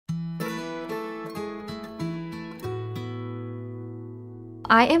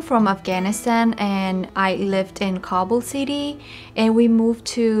I am from Afghanistan and I lived in Kabul city, and we moved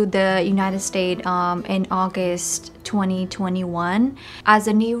to the United States in August 2021. As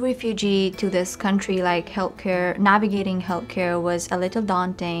a new refugee to this country, like navigating healthcare was a little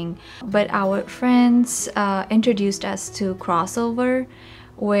daunting, but our friends introduced us to CrossOver,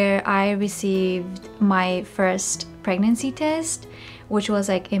 where I received my first pregnancy test, which was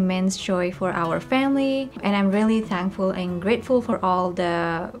like immense joy for our family. And I'm really thankful and grateful for all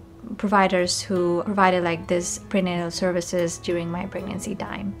the providers who provided like this prenatal services during my pregnancy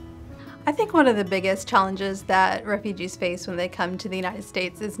time. I think one of the biggest challenges that refugees face when they come to the United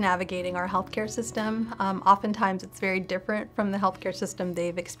States is navigating our healthcare system. Oftentimes it's very different from the healthcare system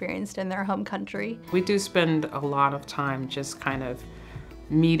they've experienced in their home country. We do spend a lot of time just kind of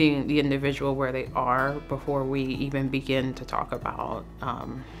meeting the individual where they are before we even begin to talk about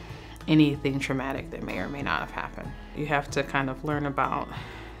anything traumatic that may or may not have happened. You have to kind of learn about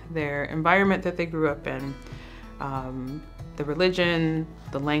their environment that they grew up in, the religion,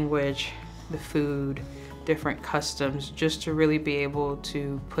 the language, the food, different customs, just to really be able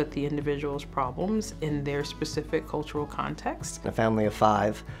to put the individual's problems in their specific cultural context. A family of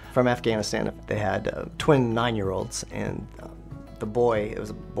 5 from Afghanistan. They had twin 9-year-olds, and the boy, it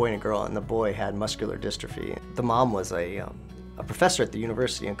was a boy and a girl, and the boy had muscular dystrophy. The mom was a professor at the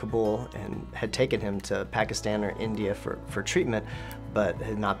university in Kabul and had taken him to Pakistan or India for treatment, but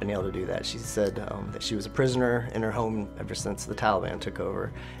had not been able to do that. She said that she was a prisoner in her home ever since the Taliban took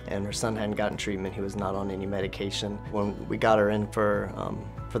over, and her son hadn't gotten treatment. He was not on any medication. When we got her in for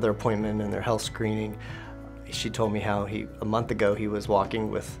their appointment and their health screening, she told me how a month ago he was walking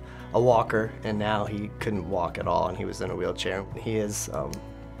with a walker, and now he couldn't walk at all, and he was in a wheelchair. He is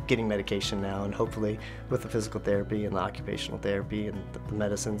getting medication now, and hopefully with the physical therapy and the occupational therapy and the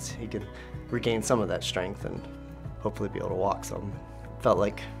medicines, he can regain some of that strength and hopefully be able to walk some. Felt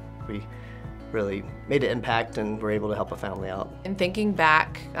like we really made an impact and were able to help a family out. In thinking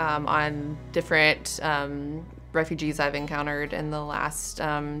back on different refugees I've encountered in the last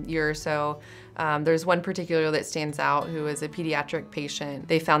year or so, there's one particular that stands out who is a pediatric patient.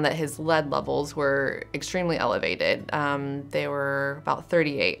 They found that his lead levels were extremely elevated. They were about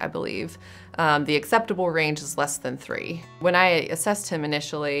 38, I believe. The acceptable range is less than 3. When I assessed him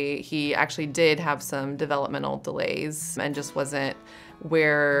initially, he actually did have some developmental delays and just wasn't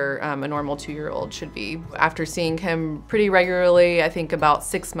where a normal 2-year-old should be. After seeing him pretty regularly, I think about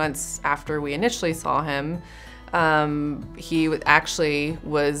 6 months after we initially saw him, he actually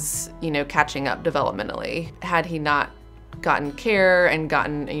was, catching up developmentally. Had he not gotten care and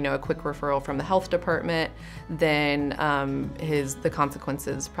gotten, a quick referral from the health department, then the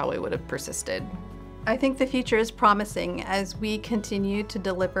consequences probably would have persisted. I think the future is promising as we continue to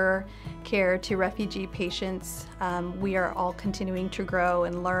deliver care to refugee patients. We are all continuing to grow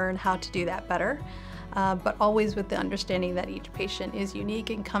and learn how to do that better, but always with the understanding that each patient is unique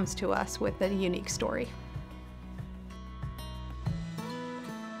and comes to us with a unique story.